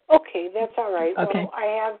 Okay, that's all right. Okay.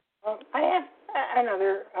 Well, I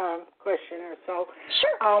another question or so.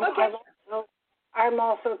 Sure. Okay. I'm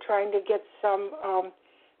also trying to get some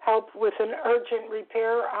help with an urgent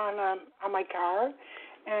repair on my car,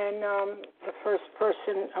 and the first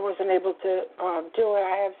person I wasn't able to do it.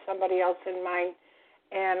 I have somebody else in mind,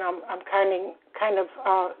 and I'm kind of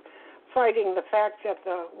fighting the fact that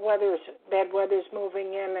the bad weather's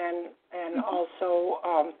moving in, and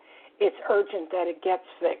also it's urgent that it gets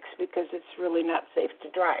fixed because it's really not safe to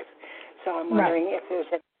drive. So I'm wondering if there's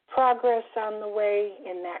any progress on the way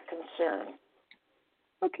in that concern.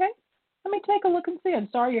 Okay. Let me take a look and see. I'm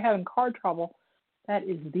sorry you're having car trouble. That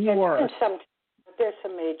is the worst. There's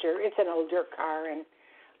some major. It's an older car, and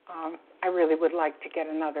I really would like to get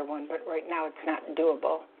another one, but right now it's not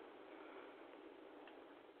doable.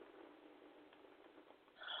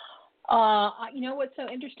 You know what's so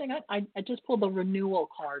interesting? I just pulled the renewal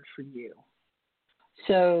card for you.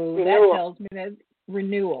 So that tells me that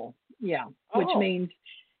renewal, which means,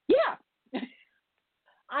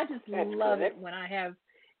 I just love it when I have,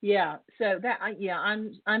 so that,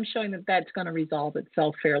 I'm showing that that's going to resolve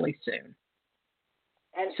itself fairly soon.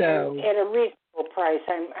 And at a reasonable price,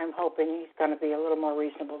 I'm hoping he's going to be a little more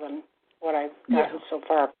reasonable than what I've gotten so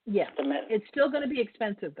far. Yeah, estimate. It's still going to be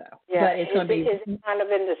expensive though. Yeah, but it's going to be. Is it kind of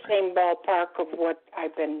in the same ballpark of what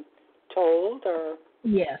I've been told, or?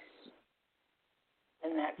 Yes.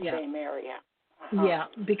 In that same area. Yeah,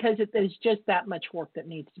 because there's just that much work that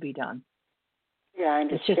needs to be done. Yeah, I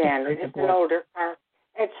understand. It's an older car.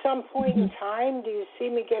 At some point in time, do you see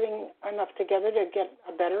me getting enough together to get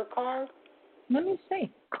a better car? Let me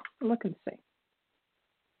see. Look and see.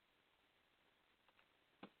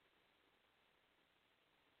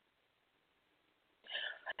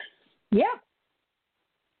 Yeah.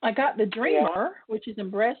 I got the Dreamer, which is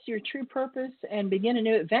embrace your true purpose and begin a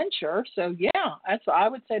new adventure. So, that's I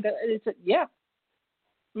would say that it's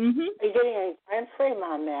Mm-hmm. Are you getting any time frame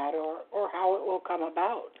on that, or how it will come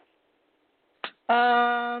about?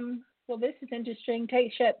 Well, this is interesting.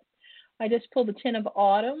 I just pulled the 10 of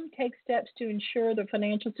Autumn. Take steps to ensure the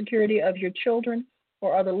financial security of your children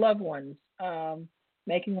or other loved ones,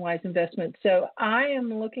 making wise investments. So I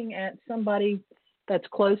am looking at somebody that's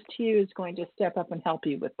close to you is going to step up and help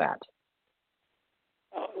you with that.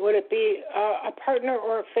 Would it be a partner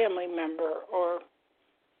or a family member, or?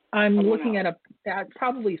 I'm looking at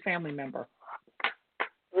probably a family member.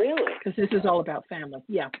 Really? Because this is all about family.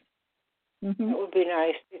 Yeah. Mm-hmm. That would be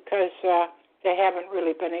nice because they haven't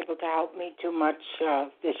really been able to help me too much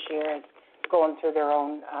this year, going through their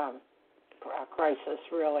own crisis,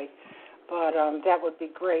 really. But that would be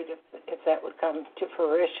great if that would come to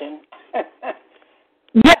fruition.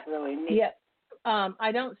 Yeah. Really neat. Yeah.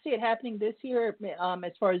 I don't see it happening this year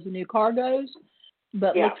as far as the new car goes,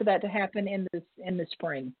 but look for that to happen in the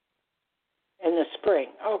spring. In the spring.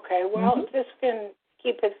 Okay. Well, if this can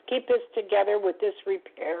keep us together with this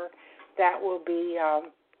repair, that will be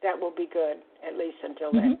good, at least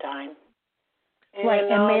until that time. And, right.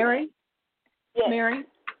 And Mary? Yes. Mary,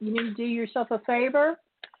 you need to do yourself a favor.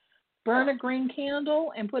 Burn a green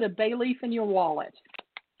candle and put a bay leaf in your wallet.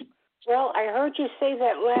 Well, I heard you say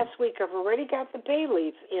that last week. I've already got the bay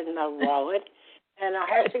leaf in the wallet, and I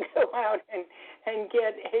have to go out and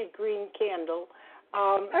get a green candle.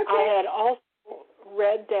 I had also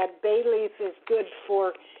read that bay leaf is good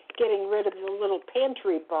for getting rid of the little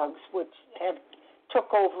pantry bugs, which have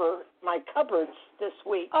took over my cupboards this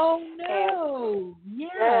week. Oh, no.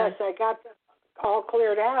 Yes, I got them all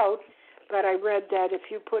cleared out, but I read that if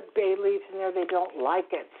you put bay leaves in there, they don't like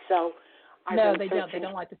it. So no, they don't. They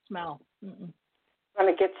don't like the smell. I'm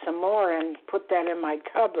going to get some more and put that in my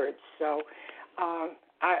cupboards. So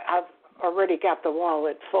I've already got the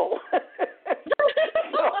wallet full.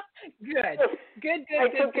 Good. I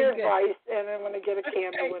took your advice, and I'm going to get a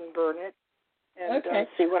candle and burn it and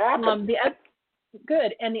see what happens.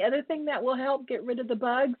 Good. And the other thing that will help get rid of the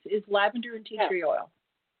bugs is lavender and tea tree oil.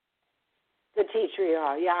 The tea tree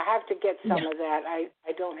oil. Yeah, I have to get some of that.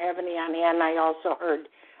 I don't have any on hand. I also heard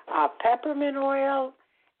peppermint oil,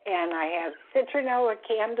 and I have citronella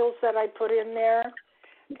candles that I put in there.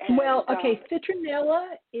 And,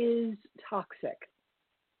 citronella is toxic.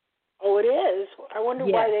 Oh, it is? I wonder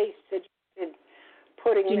why they suggested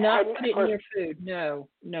putting it. Do not put it in your food. No.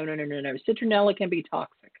 Citronella can be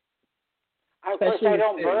toxic. Of course, I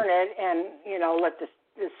don't burn it and, let the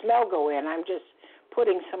smell go in. I'm just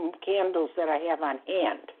putting some candles that I have on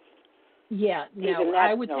hand. Yeah, no,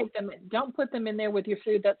 I would take them. Don't put them in there with your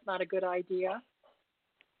food. That's not a good idea.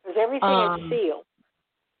 Because everything is sealed,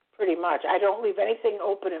 pretty much. I don't leave anything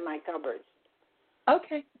open in my cupboards.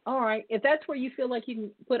 Okay, all right. If that's where you feel like you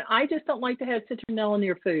can put, I just don't like to have citronella in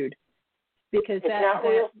your food. because it's not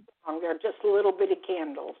real strong. They're just little bitty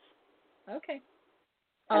candles. Okay.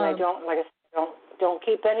 And I don't, like I said, don't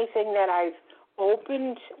keep anything that I've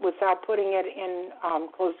opened without putting it in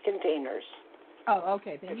closed containers. Oh,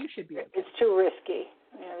 okay. Then you should be okay. It's too risky.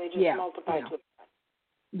 Yeah, they just multiply too fast.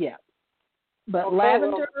 Yeah. But okay,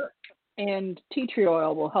 lavender and tea tree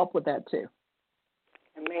oil will help with that too.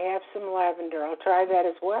 I may have some lavender. I'll try that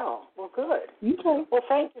as well. Well, good. Okay. Well,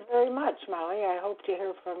 thank you very much, Molly. I hope to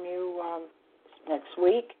hear from you next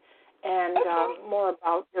week and more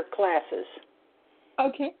about your classes.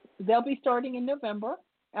 Okay. They'll be starting in November.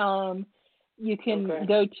 You can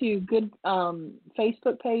go to good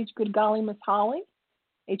Facebook page, Good Golly Miss Holly,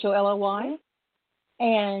 HOLLY,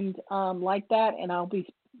 and like that, and I'll be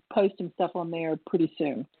posting stuff on there pretty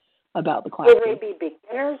soon about the classes. Will they be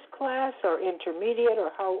beginners class or intermediate,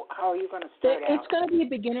 or how are you going to start out? It's going to be a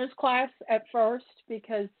beginners class at first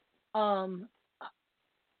because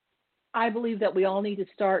I believe that we all need to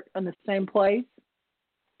start in the same place.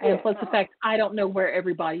 And plus the fact I don't know where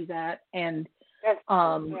everybody's at. And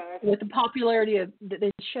with the popularity of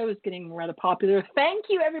the show is getting rather popular. Thank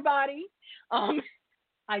you, everybody. I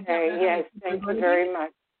don't know. Yes, thank you very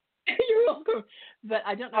much. You're welcome. But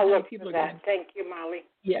I don't know how many people are going. Thank you, Molly.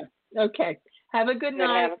 Yeah. Okay. Have a good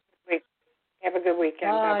night. Have a good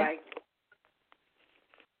weekend. Bye-bye.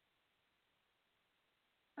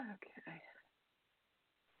 Okay.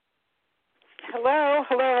 Hello.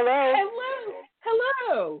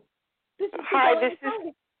 Hi,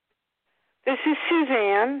 this is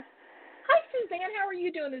Suzanne. Hi, Suzanne. How are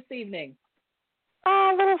you doing this evening?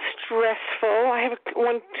 A little stressful. I have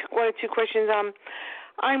one or two questions.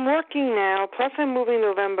 I'm working now, plus I'm moving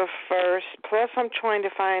November 1st, plus I'm trying to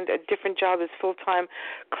find a different job that's full-time,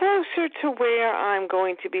 closer to where I'm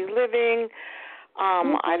going to be living.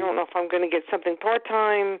 I don't know if I'm going to get something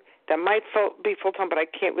part-time that might be full-time, but I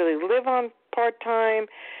can't really live on part-time.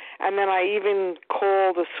 And then I even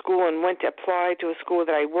called a school and went to apply to a school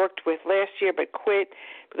that I worked with last year but quit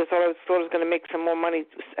because I thought I was going to make some more money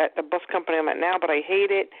at the bus company I'm at now, but I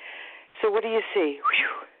hate it. So what do you see?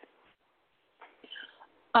 Whew.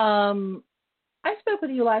 I spoke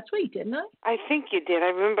with you last week, didn't I? I think you did.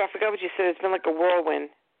 I forgot what you said. It's been like a whirlwind.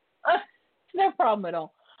 No problem at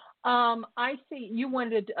all. I see you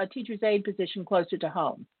wanted a teacher's aide position closer to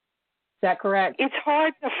home. Is that correct? It's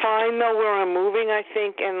hard to find, though, where I'm moving, I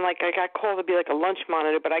think, and, I got called to be like a lunch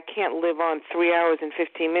monitor, but I can't live on 3 hours and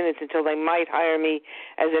 15 minutes until they might hire me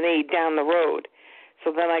as an aide down the road.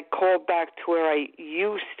 So then I called back to where I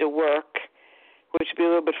used to work, which would be a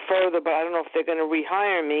little bit further, but I don't know if they're going to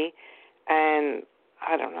rehire me, and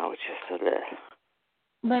I don't know. It's just a little.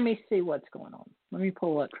 Let me see what's going on. Let me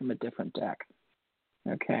pull it from a different deck.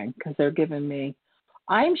 Okay, because they're giving me.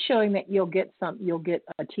 I'm showing that you'll get a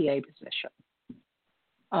TA position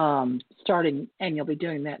starting, and you'll be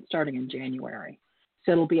doing that starting in January.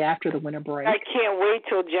 So it'll be after the winter break. I can't wait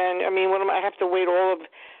till January. I mean, I have to wait all of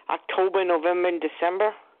October, November, and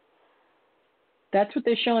December? That's what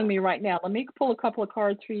they're showing me right now. Let me pull a couple of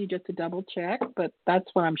cards for you just to double check, but that's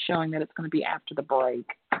what I'm showing, that it's going to be after the break.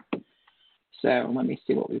 So let me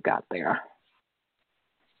see what we've got there.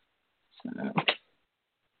 So.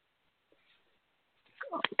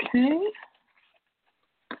 Okay.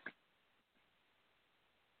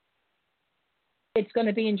 It's going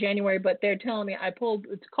to be in January, but they're telling me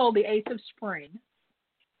it's called the Ace of Spring,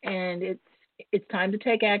 and it's time to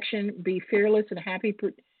take action, be fearless, and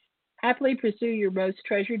happily pursue your most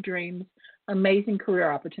treasured dreams, amazing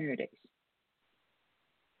career opportunities.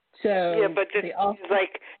 So yeah, but this is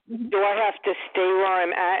like, do I have to stay where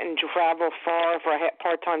I'm at and travel far for a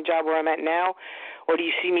part-time job where I'm at now, or do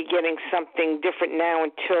you see me getting something different now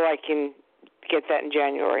until I can get that in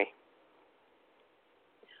January?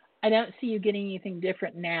 I don't see you getting anything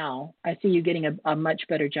different now. I see you getting a much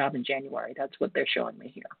better job in January. That's what they're showing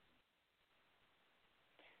me here.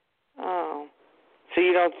 Oh. So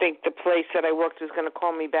you don't think the place that I worked is going to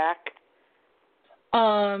call me back?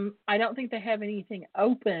 I don't think they have anything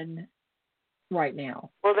open right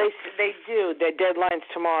now. Well, they do. Their deadline's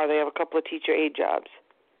tomorrow. They have a couple of teacher aide jobs.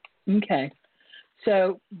 Okay.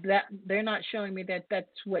 So that they're not showing me that that's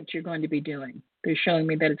what you're going to be doing. They're showing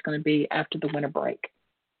me that it's going to be after the winter break.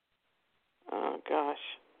 Oh, gosh.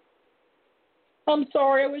 I'm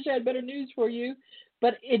sorry. I wish I had better news for you.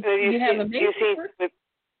 But you have a major...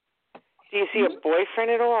 Do you see a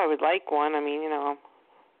boyfriend at all? I would like one. I mean,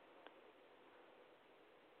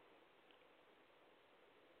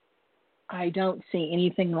 I don't see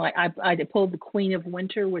anything like... I pulled the Queen of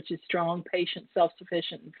Winter, which is strong, patient,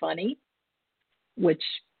 self-sufficient, and funny, which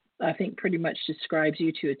I think pretty much describes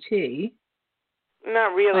you to a T.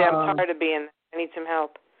 Not really. I'm tired of being... I need some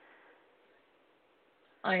help.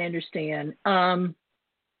 I understand. Let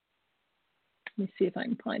me see if I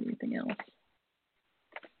can find anything else.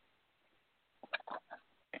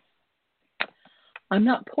 I'm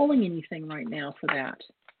not pulling anything right now for that.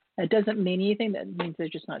 That doesn't mean anything. That means they're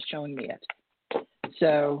just not showing me it.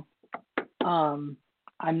 So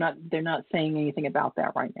they're not saying anything about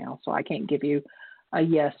that right now. So I can't give you a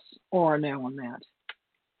yes or a no on that.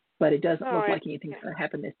 But it doesn't look like anything's going to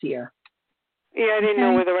happen this year. Yeah, I didn't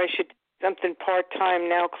know whether I should do something part-time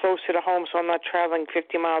now closer to home so I'm not traveling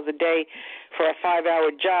 50 miles a day for a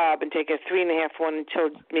 5-hour job and take a 3.5 one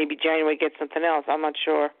until maybe January get something else. I'm not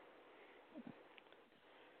sure.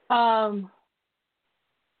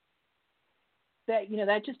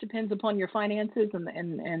 That just depends upon your finances and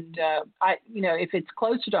if it's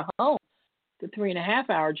closer to home, the 3.5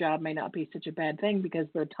 hour job may not be such a bad thing because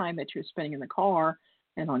of the time that you're spending in the car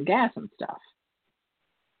and on gas and stuff.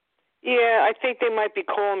 Yeah, I think they might be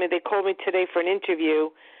calling me. They called me today for an interview,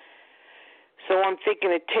 so I'm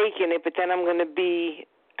thinking of taking it, but then I'm going to be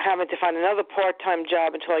having to find another part-time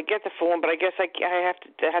job until I get the full one, but I guess I have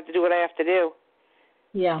to do what I have to do.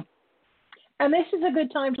 Yeah. And this is a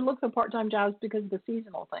good time to look for part-time jobs because of the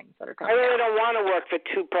seasonal things that are coming. I really don't want to work for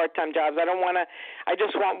 2 part-time jobs. I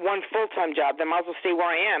just want 1 full-time job. Then I might as well stay where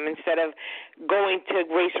I am instead of going to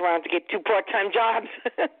race around to get 2 part-time jobs.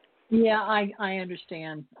 Yeah, I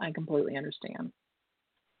understand. I completely understand.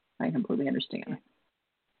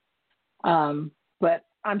 But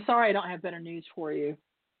I'm sorry I don't have better news for you.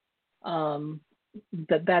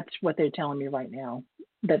 That's what they're telling me right now,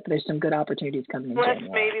 that there's some good opportunities coming in January.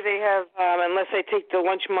 Maybe they have, unless I take the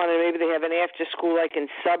lunch money, maybe they have an after school I can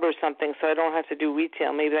sub or something so I don't have to do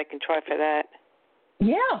retail. Maybe I can try for that.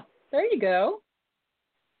 Yeah, there you go.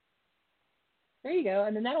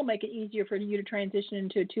 And then that'll make it easier for you to transition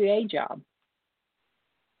into a 2A job.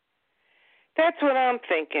 That's what I'm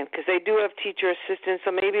thinking, because they do have teacher assistants,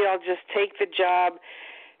 so maybe I'll just take the job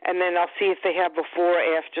and then I'll see if they have before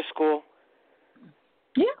or after school.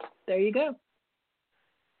 Yeah, there you go.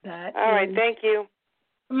 All right, thank you.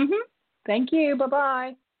 Thank you.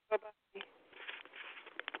 Bye-bye. Bye-bye.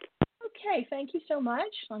 Okay, thank you so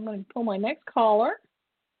much. I'm going to pull my next caller.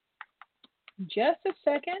 Just a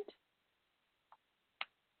second.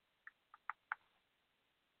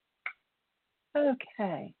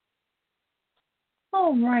 Okay.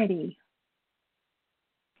 All righty.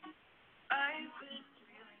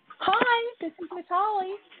 Hi, this is Miss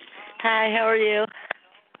Holly. Hi, how are you?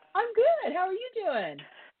 I'm good. How are you doing?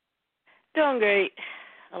 Doing great.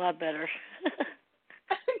 A lot better.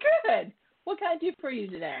 Good. What can I do for you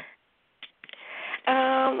today?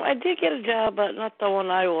 I did get a job, but not the one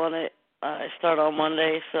I wanted. I start on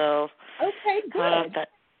Monday, so. Okay, good.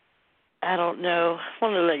 I don't know. I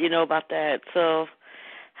wanted to let you know about that. So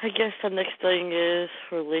I guess the next thing is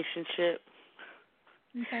relationship.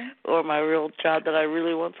 Okay. Or my real job that I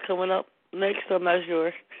really want's coming up next. I'm not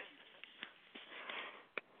sure.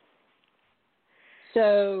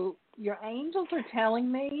 So your angels are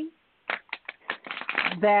telling me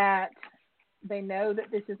that they know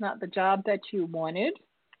that this is not the job that you wanted,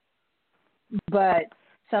 but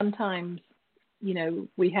sometimes,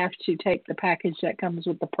 we have to take the package that comes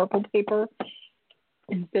with the purple paper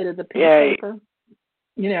instead of the pink paper,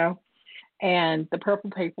 and the purple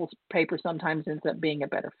paper sometimes ends up being a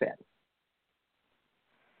better fit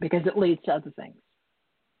because it leads to other things.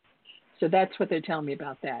 So that's what they're telling me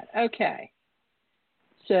about that. Okay.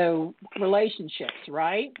 So relationships,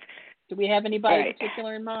 right? Do we have anybody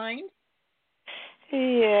particular in mind?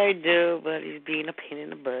 Yeah, I do, but he's being a pain in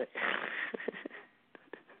the butt.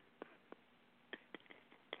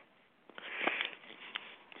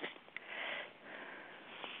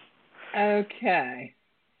 Okay.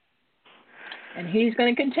 And he's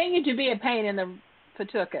going to continue to be a pain in the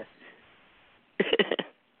patukas.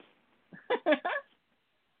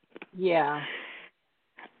 Yeah.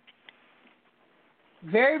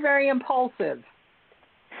 Very, very impulsive.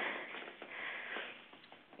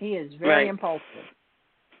 He is very impulsive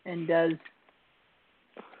and does.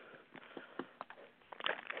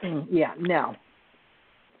 Yeah, no.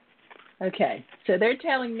 Okay, so they're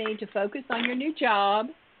telling me to focus on your new job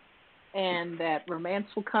and that romance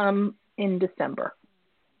will come in December.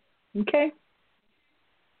 Okay?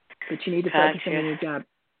 But you need to focus on your new job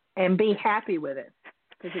and be happy with it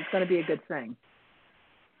because it's going to be a good thing.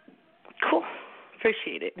 Cool.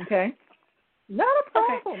 Appreciate it. Okay? Not a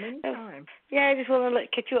problem. Anytime. Yeah, I just want to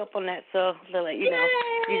catch you up on that, so to let you know.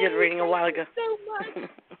 You did a reading a while ago. So much.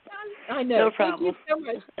 I know. No problem. Thank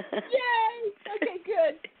you so much. Yay! Okay,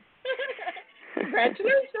 good.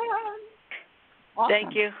 Congratulations. Awesome.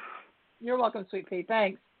 Thank you. You're welcome, sweet pea.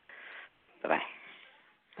 Thanks. Bye-bye.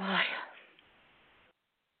 Bye.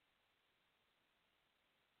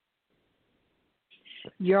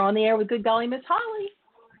 You're on the air with Good Golly Miss Holly.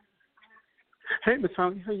 Hey, Miss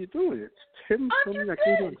Holly, how you doing? It's Tim from How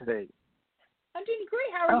you doing today? I'm doing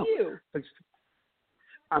great. How are you?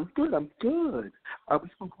 I'm good. We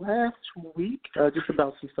spoke last week just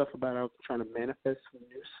about some stuff about I was trying to manifest some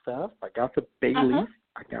new stuff. I got the bay leaf.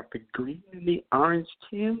 I got the green and the orange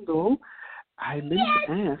candle. I meant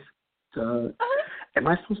to ask, am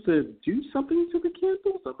I supposed to do something to the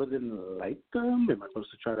candles other than light them? Am I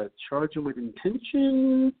supposed to try to charge them with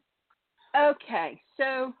intention? Okay,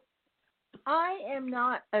 so I am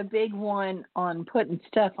not a big one on putting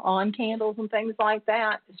stuff on candles and things like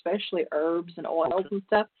that, especially herbs and oils and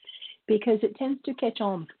stuff, because it tends to catch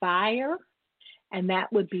on fire, and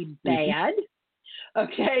that would be bad.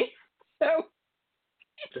 Okay, so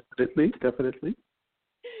definitely.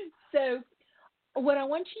 So what I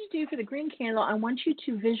want you to do for the green candle, I want you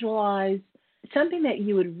to visualize something that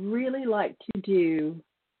you would really like to do,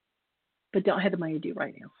 but don't have the money to do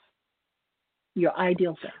right now. Your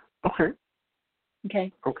ideal thing.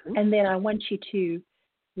 Okay. And then I want you to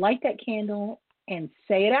light that candle and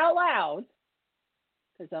say it out loud,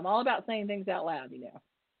 because I'm all about saying things out loud, you know.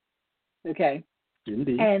 Okay.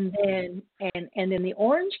 Indeed. And then the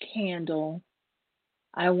orange candle,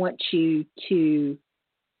 I want you to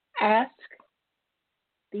ask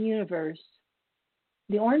the universe.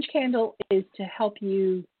 The orange candle is to help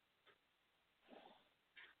you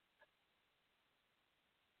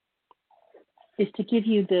to give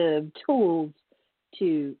you the tools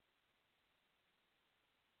to,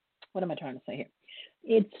 what am I trying to say here?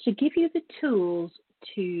 It's to give you the tools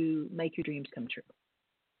to make your dreams come true.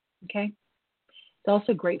 Okay? It's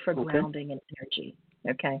also great for grounding and energy.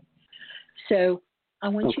 Okay? So I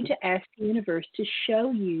want you to ask the universe to show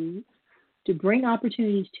you, to bring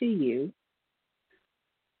opportunities to you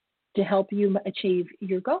to help you achieve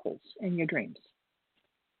your goals and your dreams.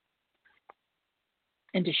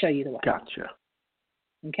 And to show you the way. Gotcha.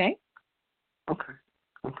 Okay?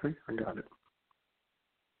 Okay, I got it.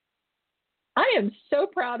 I am so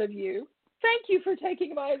proud of you. Thank you for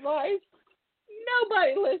taking my advice.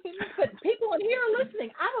 Nobody listens, but people in here are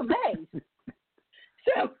listening. I'm amazed.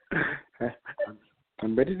 So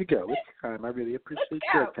I'm ready to go. It's time. I really appreciate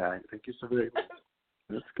your time. Thank you so very much.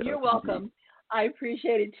 Let's go. You're welcome. I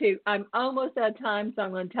appreciate it too. I'm almost out of time, so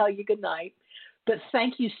I'm going to tell you good night. But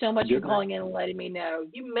thank you so much for calling in and letting me know.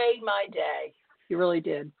 You made my day. You really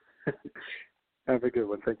did. Have a good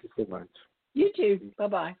one. Thank you so much. You too.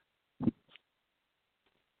 Bye-bye.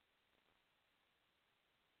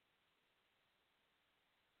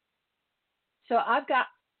 So I've got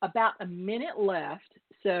about a minute left.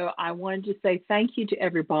 So I wanted to say thank you to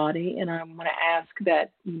everybody, and I want to ask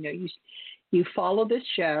that you follow this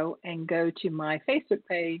show and go to my Facebook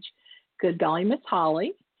page, Good Golly Miss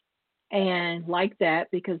Holly, and like that,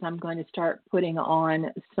 because I'm going to start putting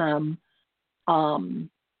on some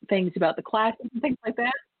things about the classes and things like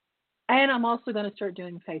that. And I'm also going to start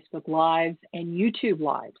doing Facebook Lives and YouTube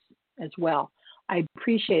Lives as well. I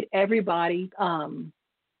appreciate everybody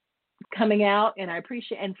coming out, and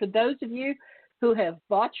and for those of you who have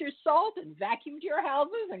bought your salt and vacuumed your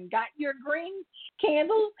houses and got your green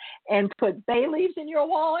candles and put bay leaves in your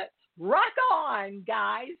wallet, rock on,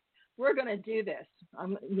 guys. We're going to do this.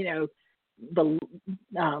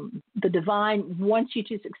 The divine wants you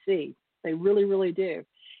to succeed. They really, really do.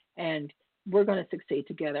 And we're going to succeed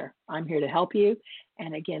together. I'm here to help you.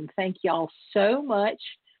 And again, thank y'all so much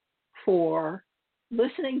for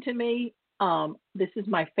listening to me. This is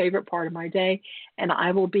my favorite part of my day. And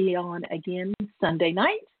I will be on again Sunday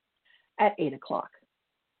night at 8 o'clock.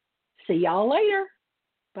 See y'all later.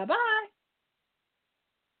 Bye-bye.